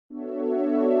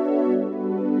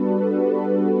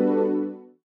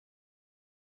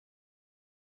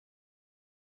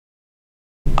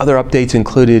Other updates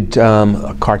included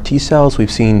CAR T cells.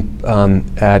 We've seen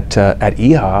at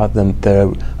EHA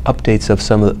the updates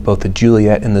of both the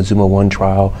Juliet and the Zuma-1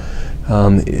 trial.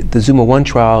 The Zuma-1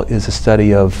 trial is a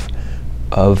study of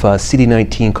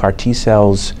CD19 CAR T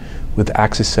cells with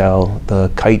Axicell,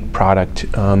 the Kite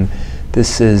product.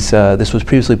 This was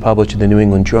previously published in the New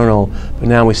England Journal, but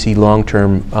now we see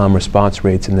long-term response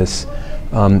rates in this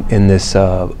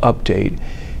update.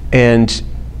 And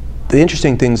the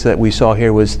interesting things that we saw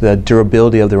here was the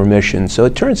durability of the remission. So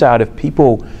it turns out if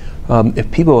people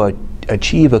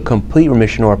achieve a complete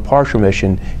remission or a partial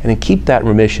remission and then keep that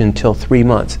remission until 3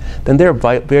 months, then they're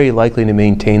very likely to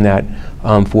maintain that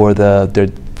for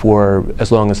as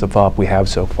long as the follow-up we have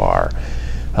so far.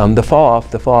 The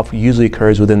fall-off usually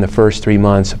occurs within the first 3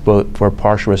 months for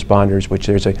partial responders, which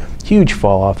there's a huge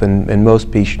fall-off, and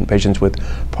most patients with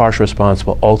partial response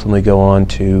will ultimately go on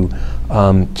to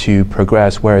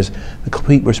progress, whereas the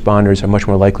complete responders are much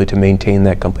more likely to maintain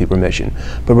that complete remission.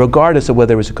 But regardless of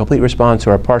whether it was a complete response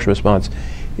or a partial response,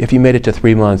 if you made it to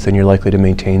 3 months, then you're likely to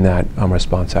maintain that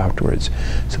response afterwards.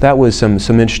 So that was some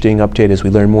interesting update as we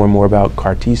learn more and more about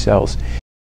CAR T cells.